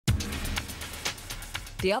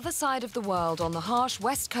The other side of the world, on the harsh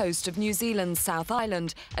west coast of New Zealand's South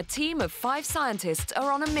Island, a team of 5 scientists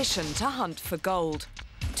are on a mission to hunt for gold.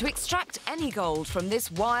 To extract any gold from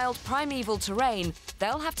this wild, primeval terrain,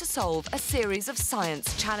 they'll have to solve a series of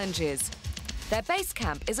science challenges. Their base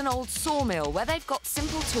camp is an old sawmill where they've got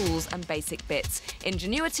simple tools and basic bits.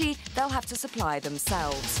 Ingenuity, they'll have to supply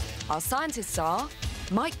themselves. Our scientists are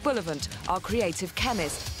Mike Bullivant, our creative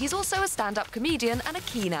chemist. He's also a stand-up comedian and a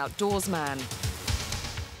keen outdoorsman.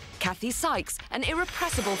 Kathy Sykes, an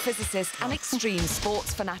irrepressible physicist and extreme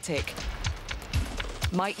sports fanatic.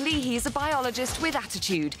 Mike Leahy's a biologist with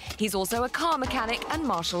attitude. He's also a car mechanic and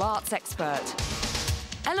martial arts expert.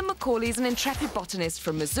 Ellen McCauley's an intrepid botanist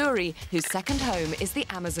from Missouri, whose second home is the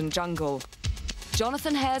Amazon jungle.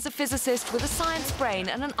 Jonathan Hare's a physicist with a science brain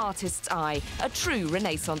and an artist's eye, a true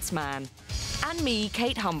Renaissance man. And me,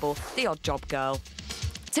 Kate Humble, the odd job girl.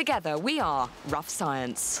 Together, we are Rough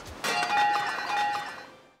Science.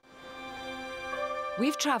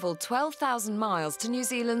 We've travelled 12,000 miles to New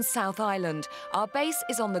Zealand's South Island. Our base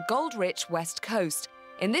is on the gold-rich west coast.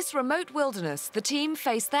 In this remote wilderness, the team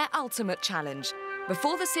face their ultimate challenge.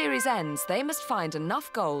 Before the series ends, they must find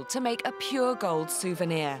enough gold to make a pure gold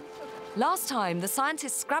souvenir. Last time, the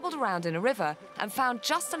scientists scrabbled around in a river and found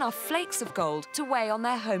just enough flakes of gold to weigh on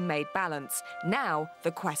their homemade balance. Now,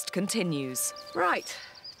 the quest continues. Right,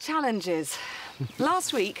 challenges.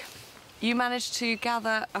 Last week, you managed to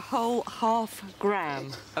gather a whole ½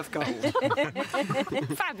 gram of gold.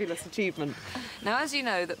 Fabulous achievement. Now, as you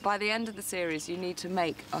know, that by the end of the series, you need to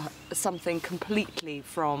make something completely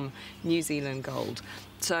from New Zealand gold.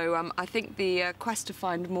 So I think the quest to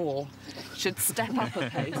find more should step up a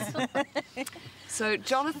pace. So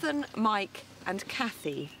Jonathan, Mike and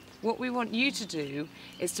Kathy, what we want you to do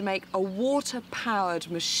is to make a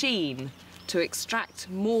water-powered machine to extract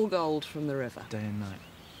more gold from the river. Day and night.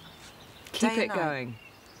 Keep it going.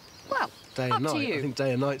 Well, day and up night. to you. I think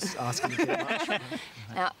day and night's asking a bit much.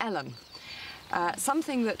 Now, Ellen,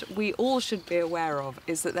 something that we all should be aware of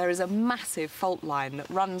is that there is a massive fault line that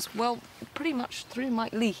runs, well, pretty much through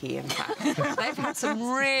Mike Leahy, in fact. They've had some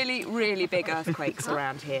really, really big earthquakes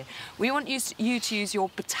around here. We want you to use your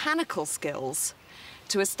botanical skills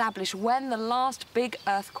to establish when the last big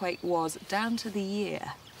earthquake was, down to the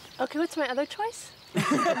year. OK, what's my other choice?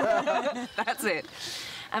 That's it.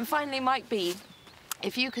 And finally, Mike B,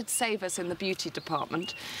 if you could save us in the beauty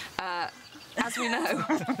department. As we know,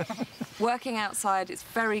 working outside, it's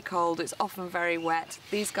very cold, it's often very wet.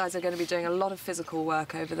 These guys are going to be doing a lot of physical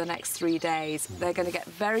work over the next 3 days. They're going to get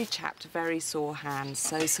very chapped, very sore hands.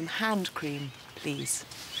 So some hand cream, please.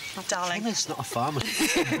 Oh, darling. It's not a farmer.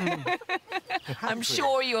 I'm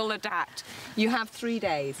sure you'll adapt. You have 3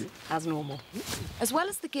 days, as normal. As well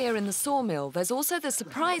as the gear in the sawmill, there's also the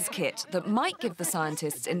surprise kit that might give the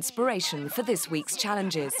scientists inspiration for this week's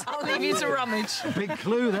challenges. I'll leave you to rummage. Big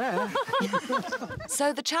clue there.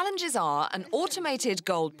 So the challenges are an automated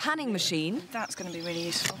gold panning machine. That's going to be really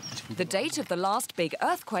useful. The date of the last big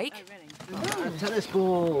earthquake. Tennis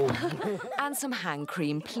ball. And some hand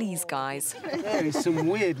cream, please, guys. There is some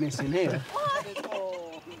weirdness in here.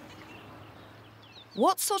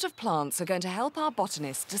 What sort of plants are going to help our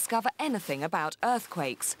botanists discover anything about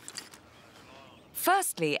earthquakes?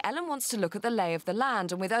 Firstly, Ellen wants to look at the lay of the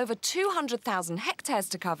land, and with over 200,000 hectares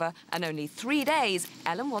to cover and only 3 days,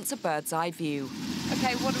 Ellen wants a bird's eye view.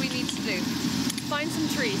 OK, what do we need to do? Find some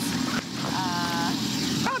trees.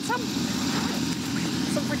 Found some.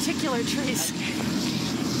 Some particular trees.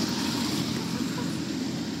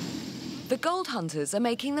 The gold hunters are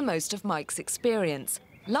making the most of Mike's experience.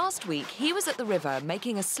 Last week, he was at the river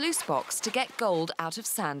making a sluice box to get gold out of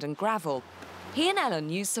sand and gravel. He and Ellen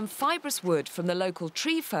used some fibrous wood from the local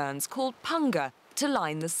tree ferns called punga to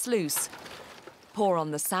line the sluice. Pour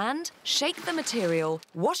on the sand, shake the material,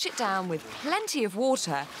 wash it down with plenty of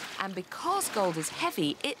water, and because gold is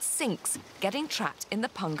heavy, it sinks, getting trapped in the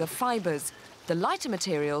punga fibres. The lighter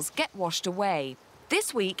materials get washed away.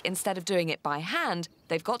 This week, instead of doing it by hand,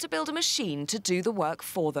 they've got to build a machine to do the work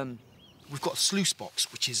for them. We've got a sluice box,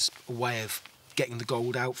 which is a way of getting the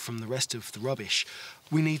gold out from the rest of the rubbish.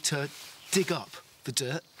 We need to dig up the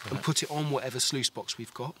dirt and put it on whatever sluice box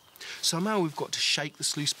we've got. Somehow we've got to shake the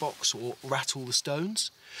sluice box or rattle the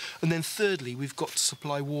stones. And then thirdly, we've got to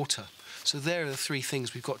supply water. So there are the 3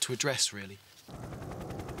 things we've got to address, really.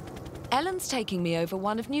 Ellen's taking me over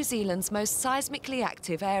one of New Zealand's most seismically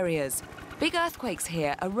active areas. Big earthquakes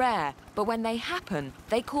here are rare, but when they happen,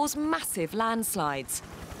 they cause massive landslides.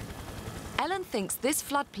 Ellen thinks this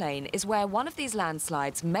floodplain is where one of these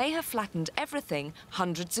landslides may have flattened everything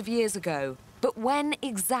hundreds of years ago. But when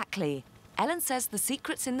exactly? Ellen says the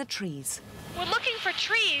secret's in the trees. We're looking for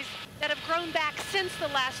trees that have grown back since the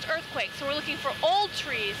last earthquake. So we're looking for old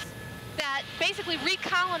trees that basically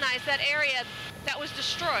recolonize that area that was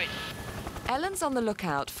destroyed. Ellen's on the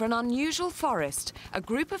lookout for an unusual forest, a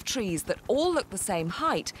group of trees that all look the same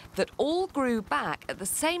height, that all grew back at the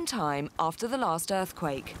same time after the last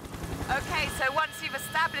earthquake. OK, so once you've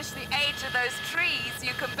established the age of those trees,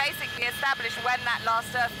 you can basically establish when that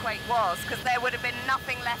last earthquake was, because there would have been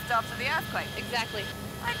nothing left after the earthquake. Exactly.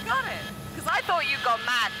 I got it. Because I thought you got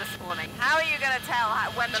mad this morning. How are you going to tell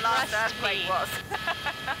when the last earthquake was?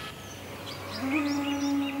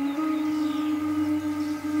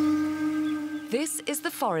 This is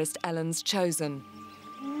the forest Ellen's chosen.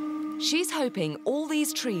 She's hoping all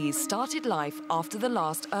these trees started life after the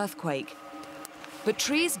last earthquake. But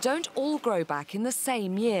trees don't all grow back in the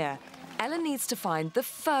same year. Ellen needs to find the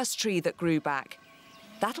first tree that grew back.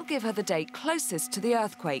 That'll give her the date closest to the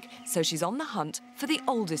earthquake, so she's on the hunt for the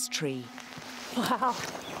oldest tree. Wow.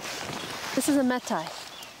 This is a metai.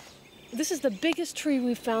 This is the biggest tree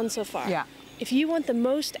we've found so far. Yeah. If you want the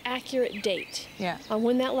most accurate date Yeah. on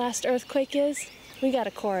when that last earthquake is, we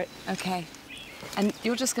gotta core it. OK. And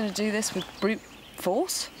you're just going to do this with brute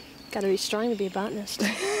force? Gotta be strong to be a botanist.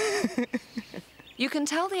 You can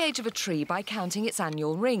tell the age of a tree by counting its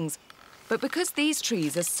annual rings. But because these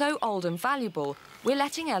trees are so old and valuable, we're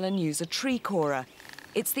letting Ellen use a tree corer.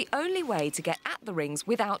 It's the only way to get at the rings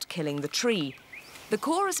without killing the tree. The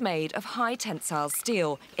core is made of high tensile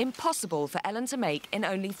steel, impossible for Ellen to make in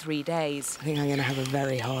only 3 days. I think I'm going to have a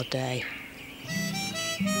very hard day.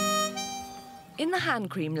 In the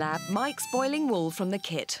hand cream lab, Mike's boiling wool from the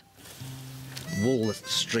kit. Wool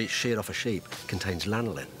that's sheared off a sheep contains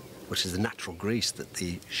lanolin, which is the natural grease that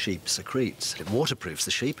the sheep secretes. It waterproofs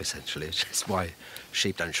the sheep, essentially, which is why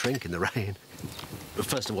sheep don't shrink in the rain. But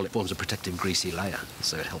first of all, it forms a protective greasy layer,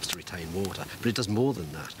 so it helps to retain water. But it does more than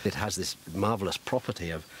that. It has this marvellous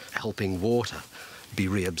property of helping water be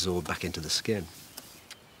reabsorbed back into the skin.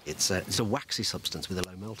 It's a waxy substance with a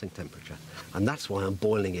low melting temperature. And that's why I'm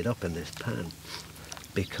boiling it up in this pan,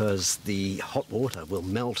 because the hot water will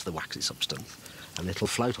melt the waxy substance and it'll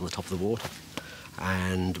float on the top of the water.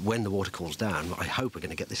 And when the water cools down, I hope we're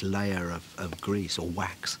going to get this layer of grease or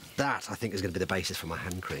wax. That, I think, is going to be the basis for my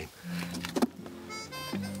hand cream.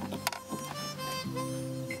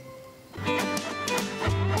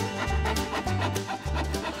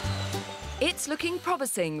 It's looking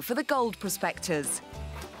promising for the gold prospectors.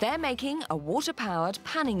 They're making a water-powered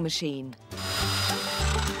panning machine.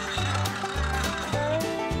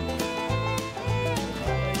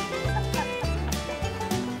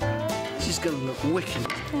 This is going to look wicked.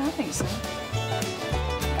 Yeah, I think so.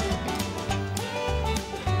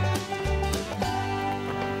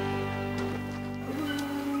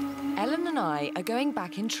 Ellen and I are going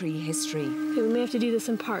back in tree history. Okay, we may have to do this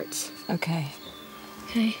in parts. OK.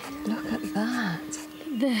 Okay. Look at that.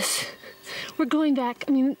 This. We're going back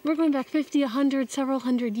 50, 100, several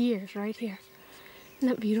hundred years right here. Isn't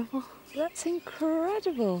that beautiful? That's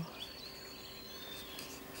incredible.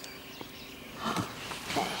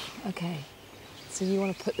 OK. So you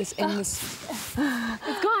want to put this in this...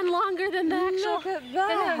 It's gone longer than the actual... Look at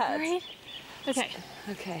that. Right? Okay.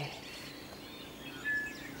 OK.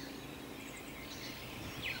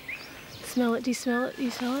 Smell it. Do you smell it? Do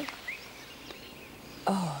you smell it?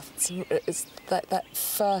 Oh, it's that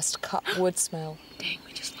first cut wood smell. Dang,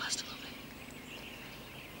 we just lost a little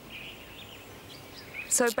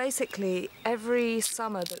bit. So basically, every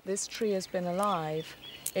summer that this tree has been alive,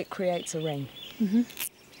 it creates a ring. Mm-hmm.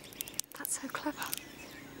 That's so clever.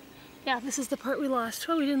 Yeah, this is the part we lost.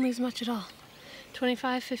 Well, we didn't lose much at all.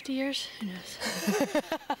 25, 50 years? Who knows?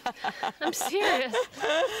 I'm serious.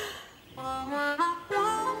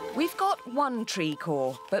 We've got one tree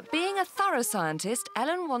core, but being a thorough scientist,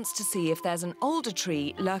 Ellen wants to see if there's an older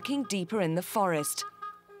tree lurking deeper in the forest.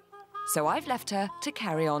 So I've left her to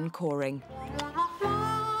carry on coring.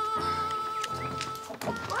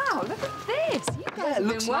 Wow, look at this. You guys have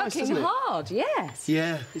looks been nice, working doesn't it? hard, yes.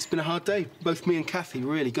 Yeah, it's been a hard day. Both me and Kathy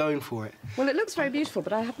really going for it. Well, it looks very beautiful,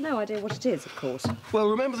 but I have no idea what it is, of course. Well,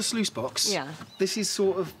 remember the sluice box? Yeah. This is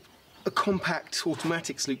sort of a compact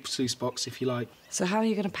automatic sluice box, if you like. So how are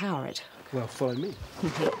you going to power it? Well, follow me.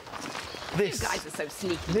 This. You guys are so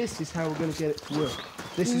sneaky. This is how we're going to get it to work.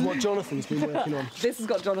 This is what Jonathan's been working on. This has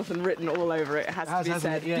got Jonathan written all over it, it has to be hasn't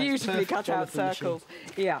said. it? Yeah, it's Beautifully perfect cut out Jonathan circles.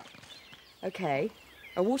 Yeah. OK.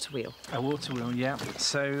 A water wheel. A water wheel, yeah.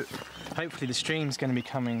 So hopefully the stream's going to be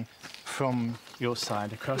coming from your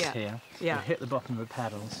side across here. Yeah. You'll hit the bottom of the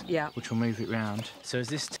paddles, Yeah. which will move it round. So as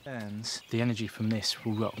this turns, the energy from this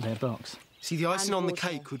will rock their box. See, the icing And on the water.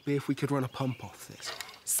 cake would be if we could run a pump off this.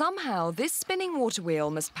 Somehow, this spinning water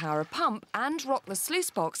wheel must power a pump and rock the sluice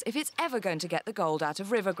box if it's ever going to get the gold out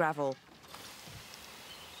of river gravel.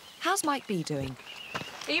 How's Mike B doing?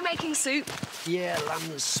 Are you making soup? Yeah,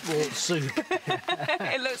 lamb's wool soup.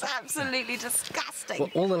 It looks absolutely disgusting.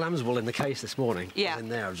 Well, all the lamb's wool in the case this morning Yeah. was in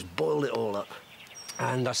there. I just boiled it all up.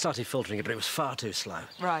 And I started filtering it, but it was far too slow.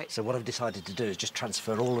 Right. So what I've decided to do is just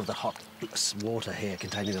transfer all of the hot water here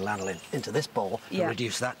containing the lanolin into this bowl Yeah. and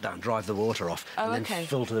reduce that down, drive the water off, Oh, and okay. then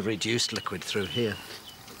filter the reduced liquid through here.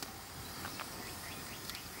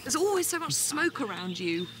 There's always so much smoke around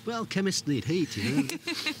you. Well, chemists need heat, you know.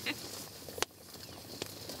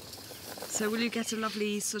 So will you get a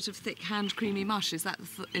lovely sort of thick hand creamy mush? Is that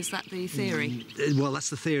the theory? Well, that's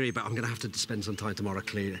the theory, but I'm going to have to spend some time tomorrow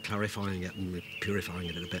clarifying it and purifying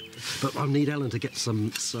it a bit. But I need Ellen to get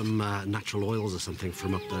some natural oils or something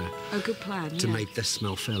from up there Oh, good plan, to yeah. make this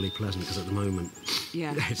smell fairly pleasant, because at the moment...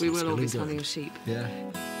 Yeah, it's we not will all be smelling smelling good. of sheep. Yeah.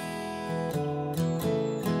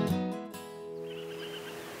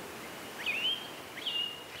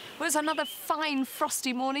 Well, it's another fine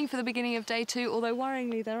frosty morning for the beginning of day 2, although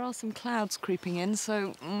worryingly there are some clouds creeping in,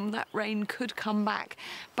 so that rain could come back.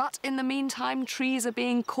 But in the meantime, trees are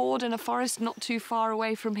being cored in a forest not too far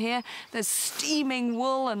away from here. There's steaming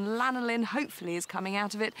wool and lanolin hopefully is coming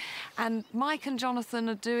out of it. And Mike and Jonathan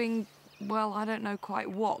are doing, well, I don't know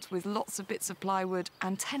quite what, with lots of bits of plywood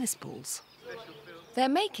and tennis balls. They're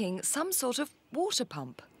making some sort of water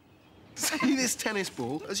pump. See this tennis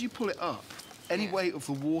ball? As you pull it up, any weight of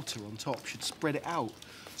the water on top should spread it out,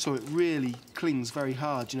 so it really clings very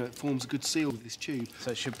hard. You know, it forms a good seal with this tube.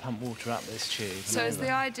 So it should pump water up this tube. So is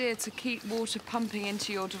the idea to keep water pumping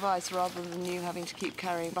into your device rather than you having to keep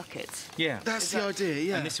carrying buckets? Yeah. That's the idea,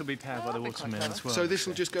 yeah. And this will be powered by the water mill as well. So this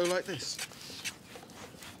will just go like this.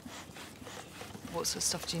 What sort of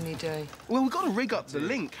stuff do you need doing? Well, we've got to rig up the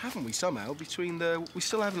link, haven't we, somehow, between the... We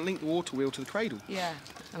still haven't linked the water wheel to the cradle. Yeah.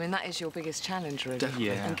 I mean, that is your biggest challenge, really. Definitely.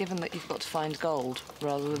 Yeah. And given that you've got to find gold,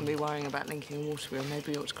 rather than be worrying about linking a water wheel,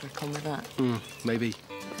 maybe you ought to crack on with that. Maybe.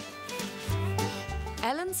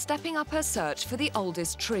 Ellen's stepping up her search for the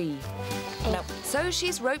oldest tree. No. So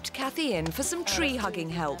she's roped Kathy in for some tree-hugging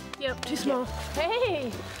help. Yep, too small.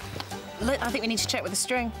 Hey! Look, I think we need to check with the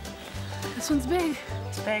string. This one's big.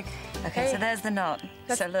 It's big. Okay, Hey. so there's the knot.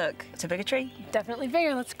 So look, it's a bigger tree. Definitely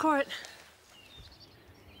bigger. Let's core it.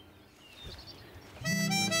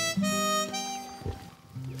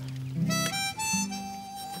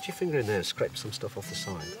 Put your finger in there and scrape some stuff off the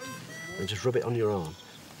side, and just rub it on your arm.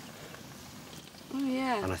 Oh,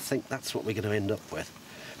 yeah. And I think that's what we're going to end up with.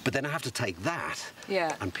 But then I have to take that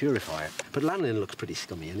Yeah. and purify it. But lanolin looks pretty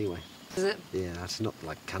scummy anyway. Is it? Yeah, it's not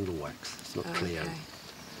like candle wax. It's not clear. Okay.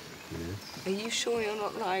 You know? Are you sure you're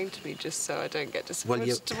not lying to me just so I don't get disappointed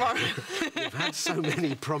you- tomorrow? You've had so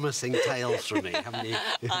many promising tales from me, haven't you?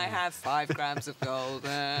 I have 5 grams of gold.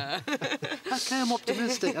 Okay, I'm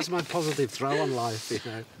optimistic. That's my positive throw on life, you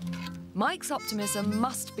know. Mike's optimism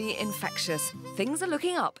must be infectious. Things are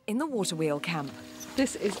looking up in the water wheel camp.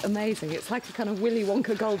 This is amazing. It's like a kind of Willy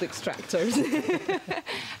Wonka gold extractor, isn't it?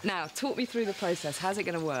 Now, talk me through the process. How's it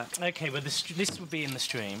going to work? OK, well, this will be in the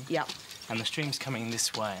stream. Yeah. And the stream's coming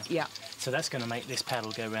this way. Yeah. So that's going to make this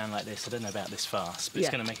paddle go round like this. I don't know about this fast, but Yeah.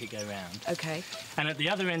 it's going to make it go round. OK. And at the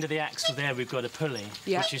other end of the axle there, we've got a pulley,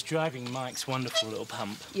 Yeah. which is driving Mike's wonderful little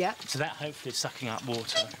pump. Yeah. So that hopefully is sucking up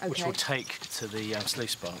water, which Okay. will take to the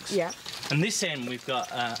sluice box. Yeah. And this end, we've got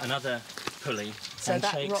another pulley So and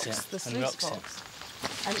that shakes rocks it the and sluice rocks box.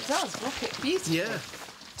 And it does rock it beautifully. Yeah. And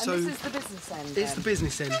So this is the business end, it's then? the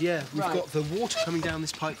business end, yeah. We've Right. got the water coming down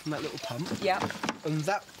this pipe from that little pump. Yeah. And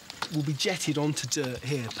that will be jetted onto dirt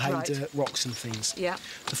here, pay Right. dirt, rocks and things. Yeah.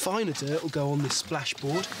 The finer dirt will go on this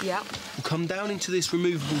splashboard. Yeah. Will come down into this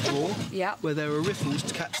removable drawer. Yeah. Where there are riffles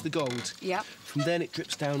to catch the gold. Yeah. From then it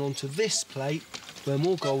drips down onto this plate where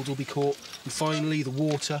more gold will be caught, and finally the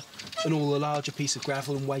water and all the larger piece of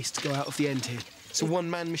gravel and waste to go out of the end here. It's a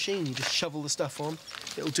one-man machine. You just shovel the stuff on,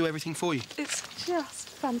 it'll do everything for you. It's just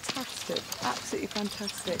fantastic. Absolutely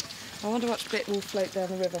fantastic. I wonder which bit will float down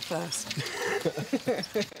the river first.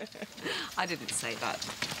 I didn't say that.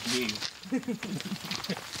 You.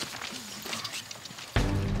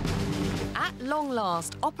 At long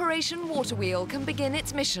last, Operation Water Wheel can begin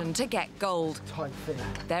its mission to get gold. Time thinner.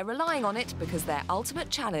 They're relying on it because their ultimate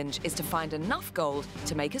challenge is to find enough gold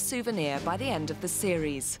to make a souvenir by the end of the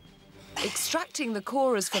series. Extracting the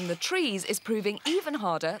corers from the trees is proving even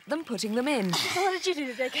harder than putting them in. So what did you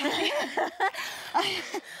do today, Kathy?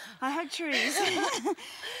 I hug trees.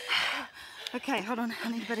 Okay, hold on.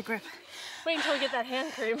 I need a better grip. Wait until we get that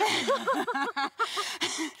hand cream.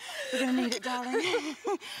 We're going to need it, darling.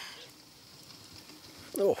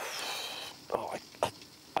 Oh,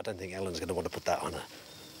 I don't think Ellen's going to want to put that on her.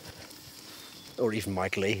 Or even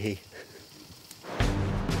Mike Leahy.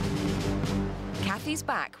 Kathy's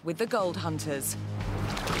back with the gold hunters.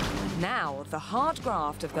 Now, the hard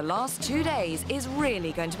graft of the last 2 days is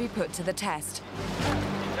really going to be put to the test.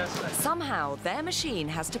 Somehow, their machine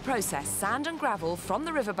has to process sand and gravel from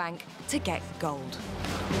the riverbank to get gold.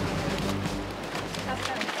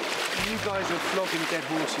 You guys are flogging dead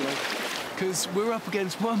horse, you know. Because we're up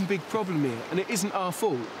against one big problem here, and it isn't our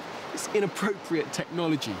fault. It's inappropriate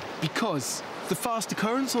technology. Because the faster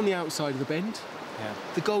current's on the outside of the bend,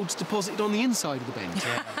 the gold's deposited on the inside of the bend.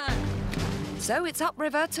 So it's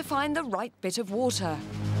upriver to find the right bit of water.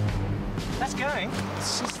 That's going.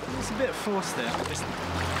 It's a bit of force there.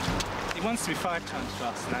 It wants to be 5 times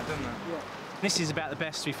faster than that, doesn't it? Yeah. This is about the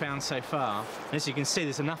best we've found so far. And as you can see,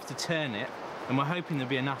 there's enough to turn it, and we're hoping there'll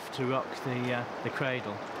be enough to rock the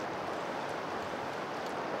cradle.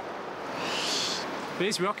 But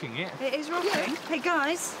it's rocking it. It is rocking. Yeah. Hey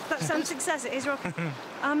guys, that's some success. It is rocking.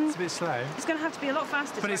 It's a bit slow. It's going to have to be a lot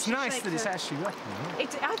faster. But it's nice that it's actually working.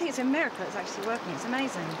 I think it's a miracle it's actually working. It's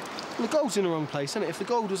amazing. Well, the gold's in the wrong place, isn't it? If the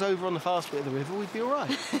gold was over on the fast bit of the river, we'd be all right.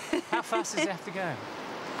 How fast does it have to go?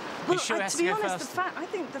 Well, sure it has to to be go honest, faster? I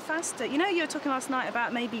think the faster... You know, you were talking last night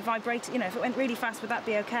about maybe vibrating... You know, if it went really fast, would that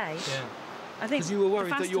be OK? Yeah. I think because you were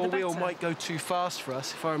worried the that your faster, the wheel better. might go too fast for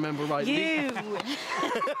us, if I remember rightly. You!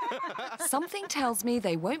 Something tells me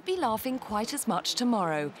they won't be laughing quite as much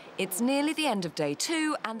tomorrow. It's nearly the end of day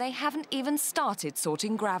 2, and they haven't even started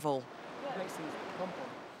sorting gravel.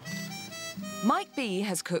 Mike B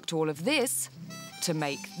has cooked all of this to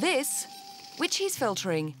make this, which he's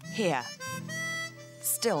filtering here.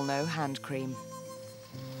 Still no hand cream.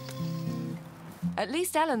 At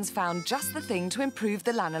least Ellen's found just the thing to improve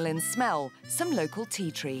the lanolin smell, some local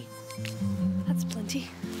tea tree. That's plenty.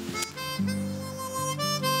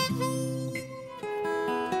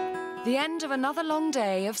 The end of another long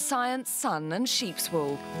day of science, sun and sheep's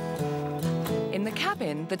wool. In the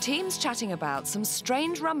cabin, the team's chatting about some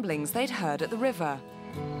strange rumblings they'd heard at the river.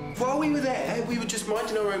 While we were there, we were just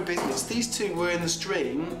minding our own business. These two were in the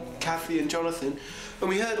stream, Kathy and Jonathan, and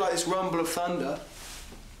we heard like this rumble of thunder.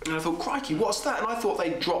 And I thought, crikey, what's that? And I thought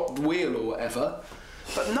they'd dropped the wheel or whatever.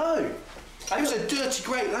 But no, it was a dirty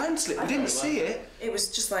great landslip. We didn't see it. It was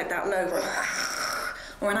just like that low...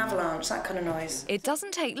 or an avalanche, that kind of noise. It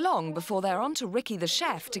doesn't take long before they're on to Ricky the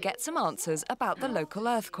chef to get some answers about the local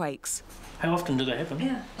earthquakes. How often do they happen?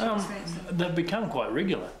 Yeah, they've become quite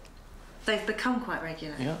regular. They've become quite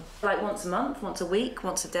regular. Yeah. Like once a month, once a week,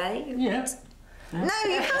 once a day. Yeah. No,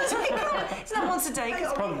 you can't say that. It's not once a day.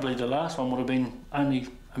 Probably the last one would have been only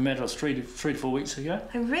a matter of 3 to 4 weeks ago.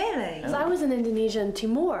 Oh, really? I was in Indonesia and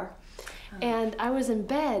Timor, and I was in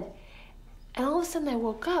bed, and all of a sudden I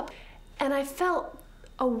woke up, and I felt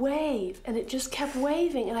a wave, and it just kept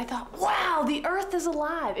waving, and I thought, wow, the Earth is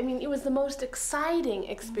alive. I mean, it was the most exciting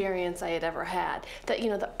experience I had ever had, that, you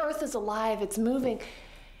know, the Earth is alive, it's moving,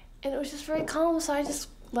 and it was just very calm, so I just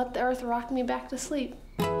let the Earth rock me back to sleep.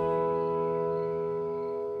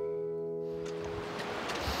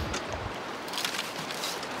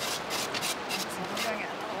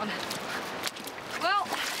 Well,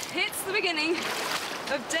 it's the beginning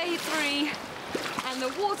of day 3, and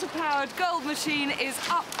the water-powered gold machine is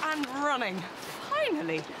up and running.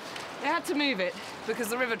 Finally! They had to move it because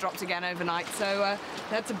the river dropped again overnight, so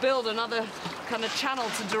they had to build another kind of channel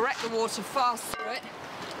to direct the water fast through it.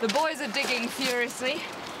 The boys are digging furiously,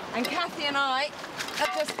 and Kathy and I are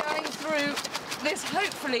just going through this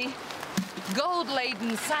hopefully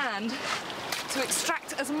gold-laden sand to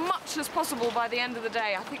extract as much as possible by the end of the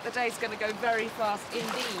day. I think the day's going to go very fast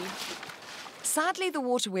indeed. Sadly, the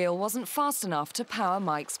water wheel wasn't fast enough to power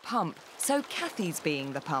Mike's pump, so Kathy's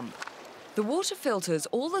being the pump. The water filters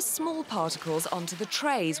all the small particles onto the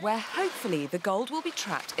trays where hopefully the gold will be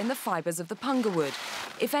trapped in the fibres of the punga wood.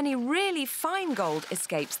 If any really fine gold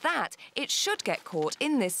escapes that, it should get caught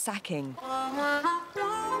in this sacking.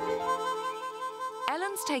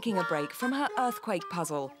 Ellen's taking a break from her earthquake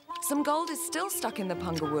puzzle. Some gold is still stuck in the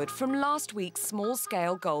punga wood from last week's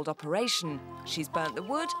small-scale gold operation. She's burnt the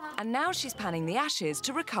wood, and now she's panning the ashes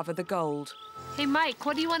to recover the gold. Hey, Mike,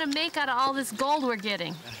 what do you want to make out of all this gold we're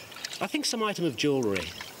getting? I think some item of jewellery.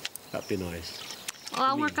 That'd be nice. Well,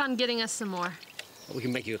 I'll work on getting us some more. We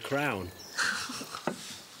can make you a crown.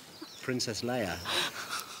 Princess Leia.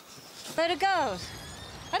 Load of gold.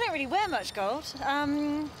 I don't really wear much gold.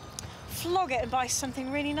 Flog it and buy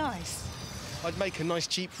something really nice. I'd make a nice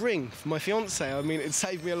cheap ring for my fiancée. I mean, it'd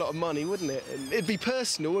save me a lot of money, wouldn't it? And it'd be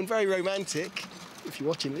personal and very romantic, if you're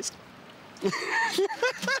watching this.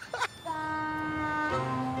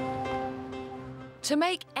 To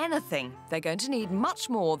make anything, they're going to need much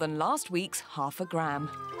more than last week's ½ gram.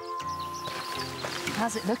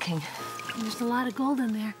 How's it looking? There's a lot of gold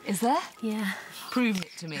in there. Is there? Yeah. Prove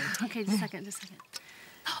it to me. Okay, just a second, just a second.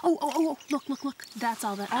 Oh, look. That's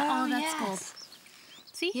all that. Oh, all that's yes. gold.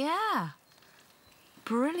 See? Yeah.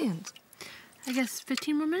 Brilliant. I guess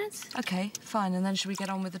 15 more minutes? Okay, fine. And then should we get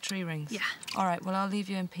on with the tree rings? Yeah. All right, well, I'll leave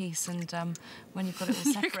you in peace, and when you've got it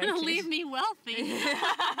all separated... You're gonna leave me wealthy.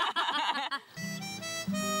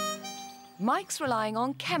 Mike's relying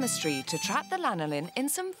on chemistry to trap the lanolin in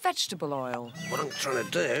some vegetable oil. What I'm trying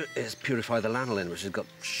to do is purify the lanolin, which has got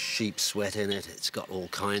sheep sweat in it. It's got all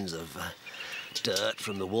kinds of dirt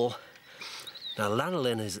from the wool. Now,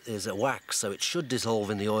 lanolin is a wax, so it should dissolve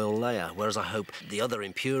in the oil layer, whereas I hope the other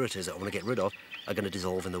impurities that I want to get rid of are going to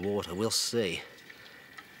dissolve in the water. We'll see.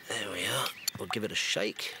 There we are. We'll give it a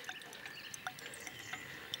shake.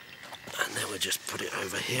 And then we'll just put it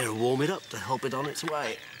over here and warm it up to help it on its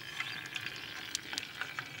way.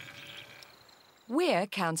 We're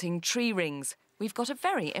counting tree rings. We've got a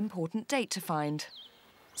very important date to find.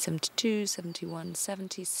 72, 71,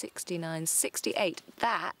 70, 69, 68.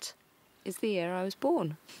 That is the year I was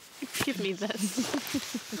born. Give me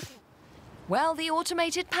this. Well, the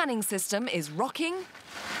automated panning system is rocking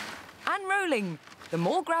and rolling. The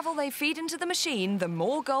more gravel they feed into the machine, the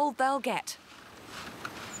more gold they'll get.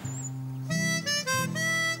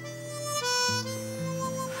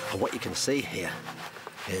 What you can see here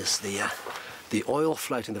is the oil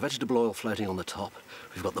floating, the vegetable oil floating on the top.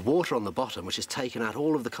 We've got the water on the bottom, which has taken out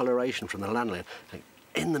all of the coloration from the lanolin. And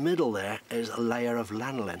in the middle there is a layer of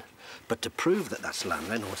lanolin. But to prove that that's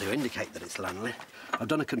lanolin, or to indicate that it's lanolin, I've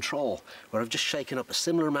done a control where I've just shaken up a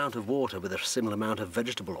similar amount of water with a similar amount of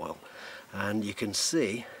vegetable oil. And you can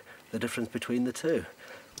see the difference between the two.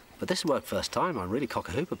 But this worked first time. I'm really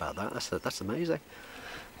cock-a-hoop about that. That's amazing.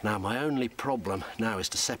 Now, my only problem now is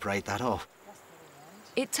to separate that off.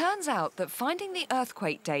 It turns out that finding the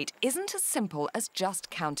earthquake date isn't as simple as just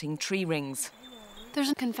counting tree rings. There's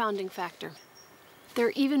a confounding factor. There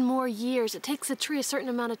are even more years. It takes a tree a certain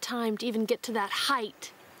amount of time to even get to that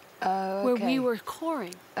height where we were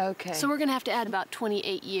coring. Okay. So we're going to have to add about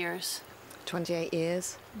 28 years. 28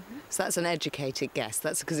 years? Mm-hmm. So that's an educated guess.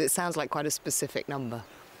 That's because it sounds like quite a specific number.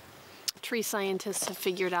 Tree scientists have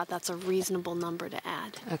figured out that's a reasonable number to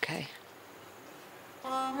add. Okay.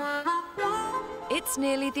 It's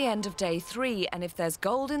nearly the end of day 3, and if there's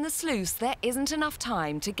gold in the sluice, there isn't enough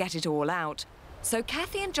time to get it all out. So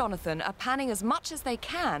Kathy and Jonathan are panning as much as they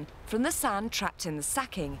can from the sand trapped in the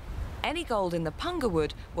sacking. Any gold in the punga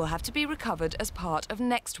wood will have to be recovered as part of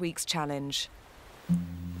next week's challenge.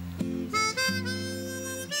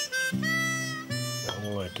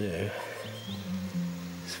 All I do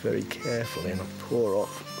is very carefully and I pour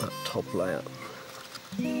off that top layer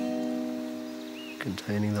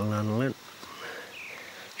containing the lanolin.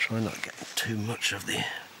 Try not to get too much of the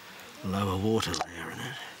lower water layer in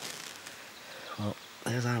it. Well,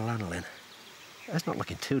 there's our lanolin. That's not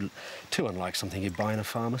looking too unlike something you'd buy in a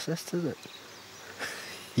pharmacist, is it?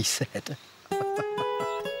 He said.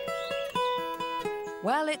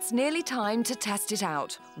 Well, it's nearly time to test it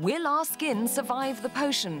out. Will our skin survive the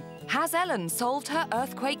potion? Has Ellen solved her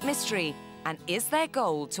earthquake mystery? And is there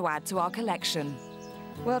gold to add to our collection?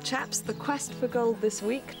 Well, chaps, the quest for gold this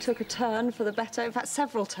week took a turn for the better. In fact,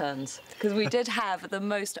 several turns, because we did have the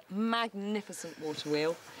most magnificent water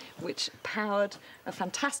wheel, which powered a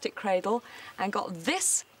fantastic cradle and got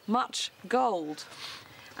this much gold.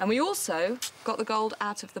 And we also got the gold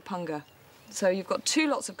out of the punga. So you've got 2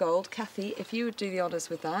 lots of gold. Kathy, if you would do the honours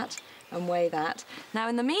with that and weigh that. Now,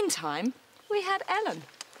 in the meantime, we had Ellen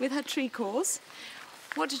with her tree cores.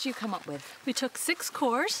 What did you come up with? We took 6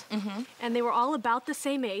 cores, and they were all about the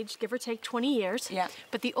same age, give or take 20 years. Yeah.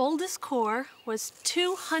 But the oldest core was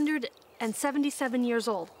 277 years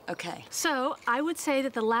old. Okay. So I would say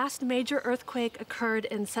that the last major earthquake occurred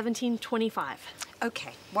in 1725.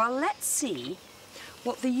 Okay, well, let's see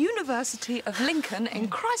what the University of Lincoln in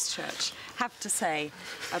Christchurch have to say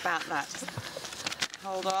about that.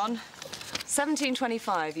 Hold on.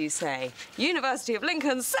 1725, you say. University of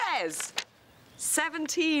Lincoln says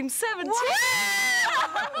 1770.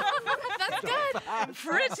 That's good.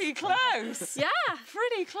 Pretty close. Yeah.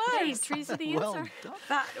 Pretty close. Hey, trees are the answer.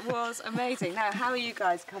 That was amazing. Now, how are you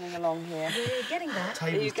guys coming along here? We're getting there. Are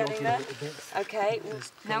you getting there? Okay.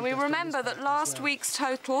 Now, we remember that last week's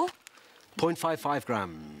total... 0.55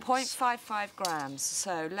 grams. 0.55 grams.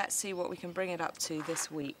 So let's see what we can bring it up to this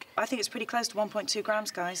week. I think it's pretty close to 1.2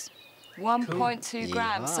 grams, guys. 1.2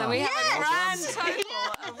 grams. So we have a grand total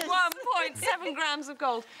of 1.7 grams of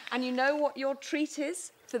gold. And you know what your treat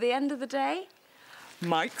is for the end of the day?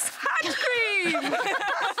 Mike's hand cream!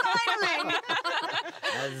 Finally!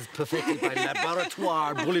 As perfected by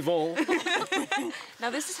Laboratoire Boulevard. Now,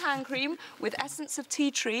 this is hand cream with essence of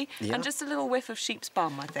tea tree and just a little whiff of sheep's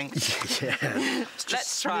bum, I think. Yeah.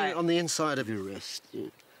 Let's try it. On the inside of your wrist. Yeah.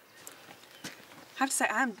 I have to say,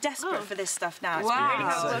 I am desperate for this stuff now. It's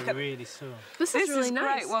Wow. really Really sore. This is really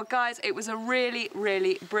nice. Great. Well, guys, it was a really,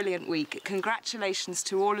 really brilliant week. Congratulations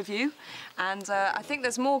to all of you. And I think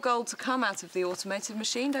there's more gold to come out of the automated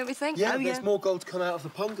machine, don't we think? Yeah, there's more gold to come out of the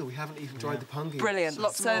punga. We haven't even dried the punga. Brilliant.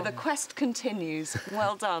 So the quest continues.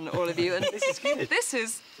 Well done, all of you. And this is good. This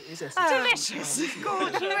is delicious.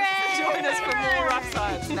 Gorgeous. Join us for more Rough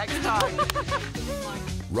Science next time.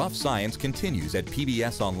 Rough Science continues at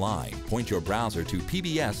PBS Online. Point your browser to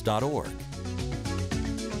pbs.org.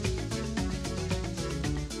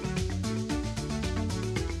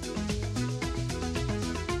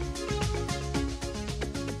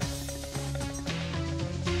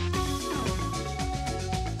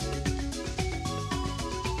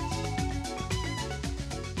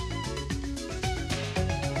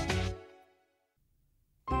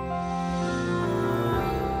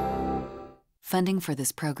 Funding for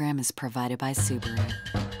this program is provided by Subaru.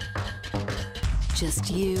 Just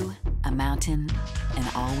you, a mountain, and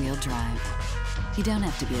all-wheel drive. You don't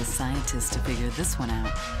have to be a scientist to figure this one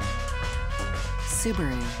out.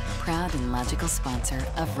 Subaru, proud and logical sponsor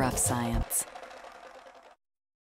of Rough Science.